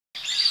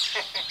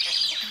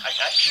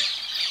Okay.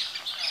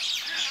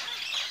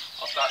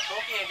 I'll start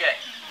talking again,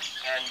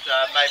 and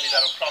maybe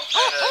that'll prompt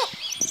her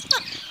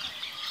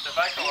to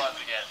vocalise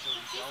again.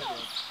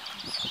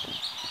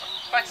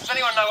 Wait, does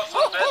anyone know what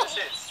sort of bird this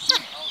is?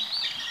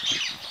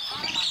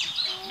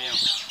 Meow.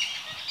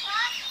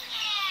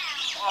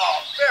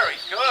 Oh, very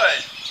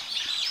good.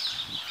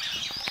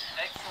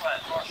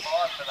 Excellent. High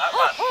five for that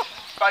one.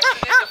 Folks,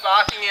 it is the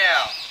barking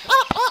owl.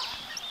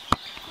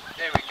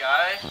 There we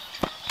go.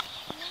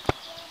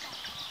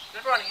 Does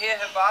everyone hear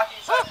her barking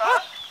so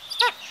far?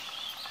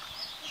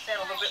 Sound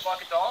a little bit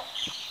like a dog? A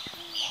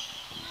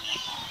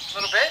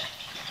little bit?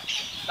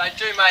 They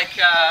do make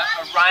a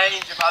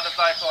range of other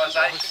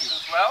vocalisations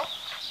as well.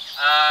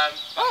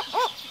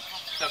 But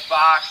the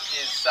bark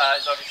is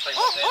obviously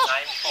what they're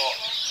named for.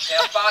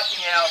 Now,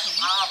 barking owls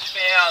are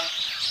found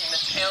in the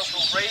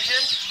Townsville region,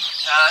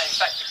 in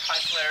fact the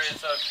coastal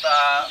areas of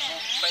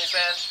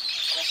Queensland,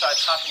 also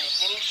Papua New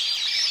Guinea.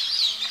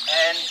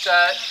 And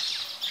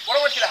what I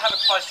want you to have a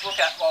close look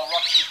at while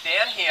Roxy's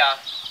down here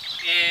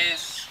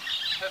is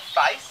her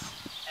face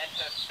and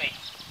her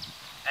feet,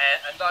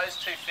 and those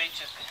two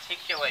features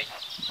particularly.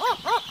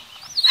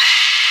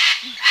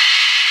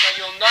 So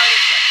you'll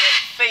notice that her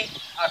feet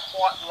are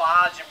quite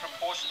large in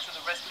proportion to the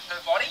rest of her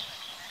body,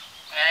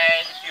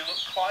 and if you look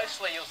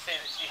closely you'll see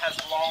that she has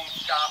long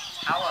sharp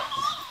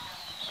talons.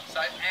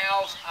 So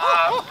owls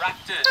are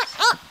raptors.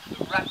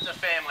 The raptor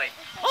family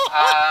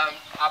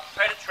are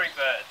predatory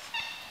birds,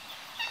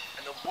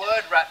 and the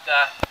word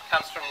raptor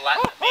comes from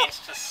Latin. It means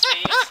to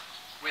seize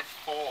with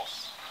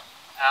force.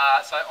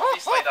 So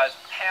obviously those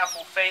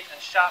powerful feet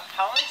and sharp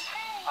talons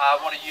are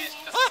what are used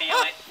for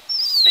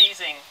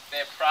seizing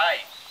their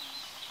prey.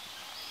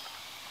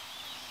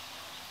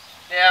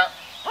 Now,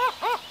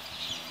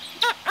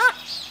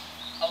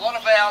 a lot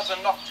of owls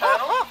are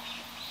nocturnal,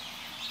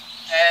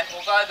 and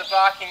although the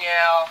barking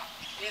owl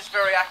is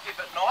very active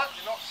at night,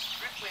 they're not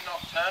strictly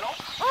nocturnal.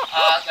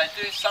 They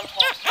do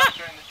sometimes come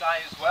during the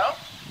day as well,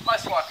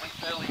 most likely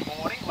early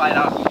morning, late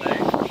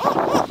afternoon.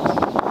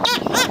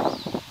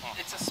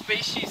 It's a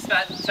species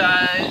that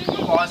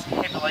relies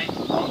heavily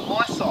on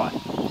eyesight,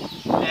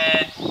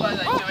 and although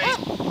they do eat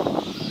a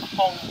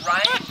whole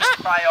range of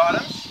prey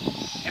items,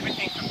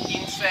 everything from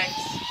insects,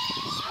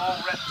 small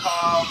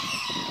reptiles,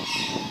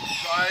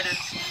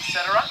 rodents,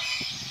 etc.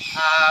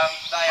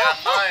 They are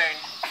known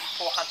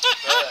for hunting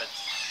birds,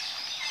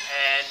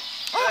 and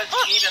birds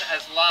even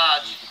as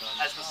large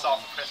as the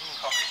sulphur-crested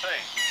cockatoo.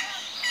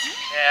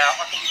 Now,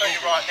 I can tell you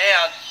right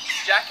now,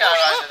 Jacko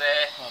over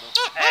there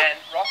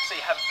and Roxy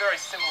have a very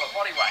similar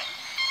body weight.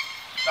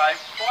 So,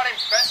 quite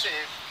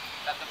impressive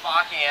that the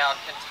barking owl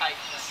can take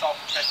the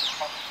sulphur-crested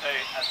cockatoo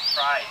as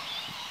prey.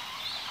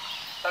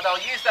 So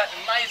they'll use that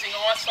amazing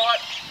eyesight,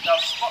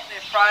 they'll spot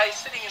their prey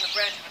sitting in the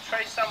branch of a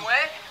tree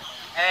somewhere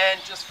and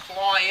just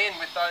fly in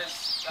with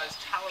those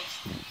talons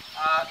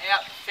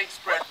out, feet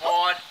spread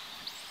wide.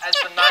 As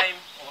the name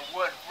or the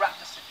word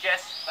raptor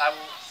suggests, they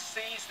will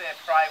seize their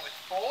prey with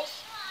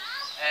force,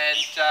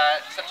 and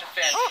such a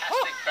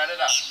fantastic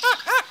predator.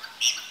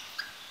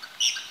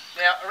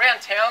 Now,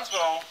 around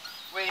Townsville,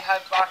 we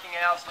have barking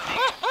owls living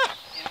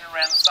in and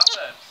around the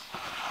suburbs.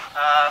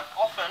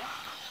 Often,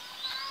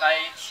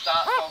 they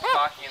start dog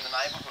barking in the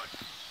neighbourhood.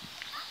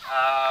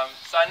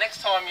 So next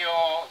time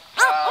you're,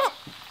 I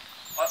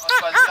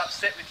suppose,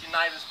 upset with your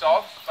neighbour's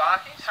dog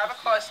barking, have a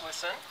close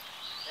listen.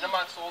 In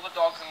amongst all the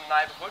dogs in the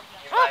neighbourhood,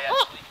 you may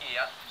actually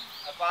hear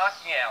a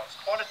barking owl. It's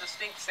quite a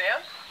distinct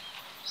sound,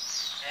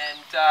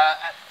 and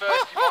at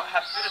first you might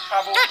have a bit of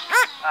trouble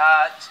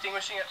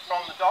distinguishing it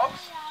from the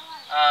dogs,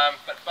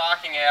 but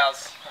barking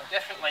owls are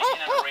definitely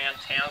in and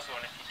around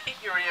Townsville, and if you keep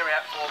your ear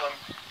out for them,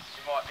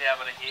 you might be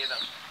able to hear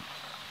them.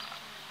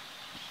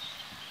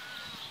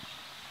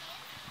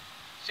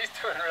 She's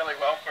doing really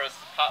well for us,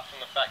 apart from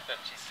the fact that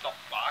she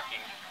stopped barking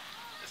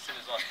as soon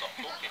as I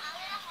stopped talking.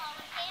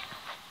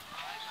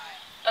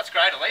 That's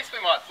great. At least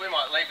we might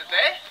leave it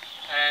there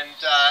and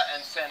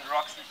send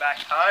Roxy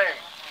back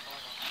home.